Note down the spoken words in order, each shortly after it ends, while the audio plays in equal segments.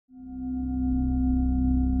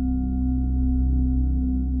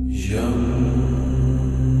Hey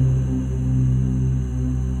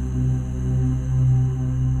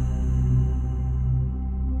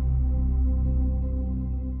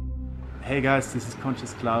guys, this is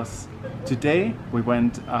Conscious Klaus. Today we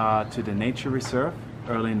went to the nature reserve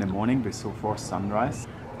early in the morning before sunrise,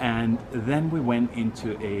 and then we went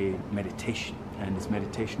into a meditation, and this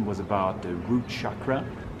meditation was about the root chakra,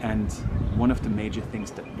 and one of the major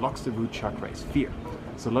things that blocks the root chakra is fear.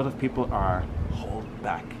 So a lot of people are held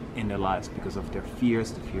back in their lives because of their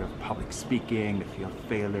fears, the fear of public speaking, the fear of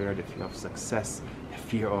failure, the fear of success, the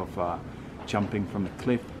fear of jumping from a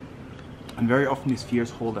cliff. And very often these fears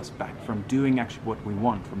hold us back from doing actually what we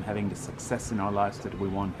want, from having the success in our lives that we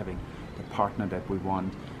want, having the partner that we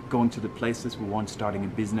want, going to the places we want, starting a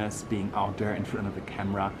business, being out there in front of the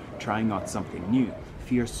camera, trying out something new.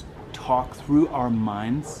 Fears talk through our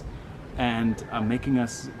minds and making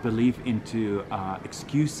us believe into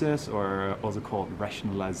excuses, or also called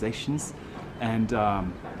rationalizations. And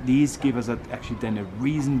these give us actually then a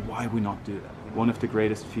reason why we not do that. One of the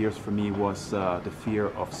greatest fears for me was the fear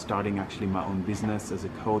of starting actually my own business as a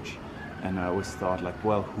coach. And I always thought like,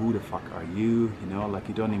 well, who the fuck are you? You know, like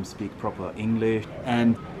you don't even speak proper English.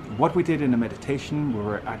 And what we did in the meditation, we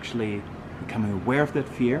were actually becoming aware of that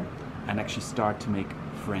fear and actually start to make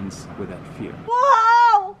friends with that fear.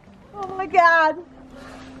 Whoa! Oh my God.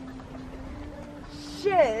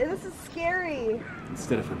 Shit, this is scary.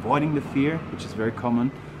 Instead of avoiding the fear, which is very common,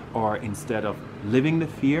 or instead of living the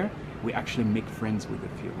fear, we actually make friends with the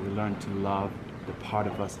fear. We learn to love the part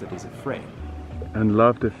of us that is afraid. And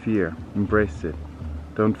love the fear, embrace it.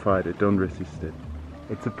 Don't fight it, don't resist it.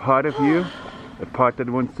 It's a part of you, a part that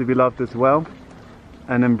wants to be loved as well.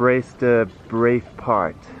 And embrace the brave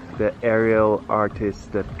part, the aerial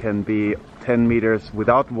artist that can be 10 meters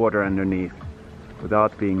without water underneath,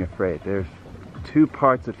 without being afraid. There's two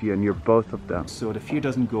parts of you and you're both of them. So the fear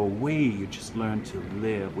doesn't go away, you just learn to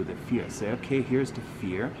live with the fear. Say, okay, here's the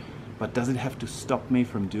fear, but does it have to stop me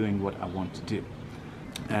from doing what I want to do?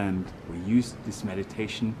 And we use this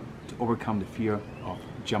meditation to overcome the fear of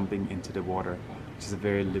jumping into the water, which is a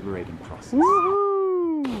very liberating process.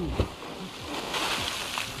 Woo!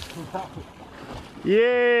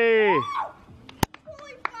 Yay!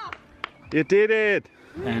 Holy fuck! You did it!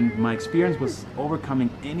 And my experience was overcoming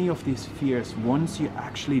any of these fears. Once you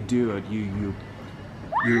actually do it, you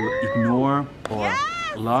ignore or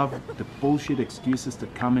love the bullshit excuses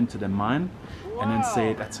that come into the mind, and then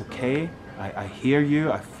say, that's okay, I hear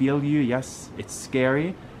you, I feel you, yes, it's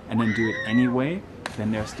scary, and then do it anyway.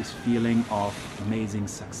 Then there's this feeling of amazing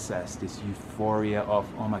success, this euphoria of,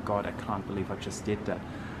 oh my God, I can't believe I just did that.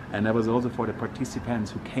 And that was also for the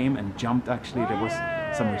participants who came and jumped. Actually, there was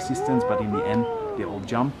some resistance, but in the end, they all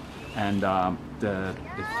jumped. And the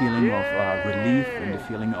feeling of relief and the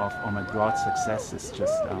feeling of, oh my God, success is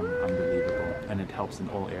just unbelievable. And it helps in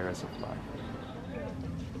all areas of life.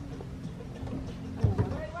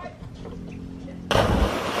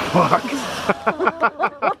 Fuck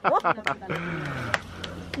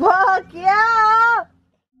yeah!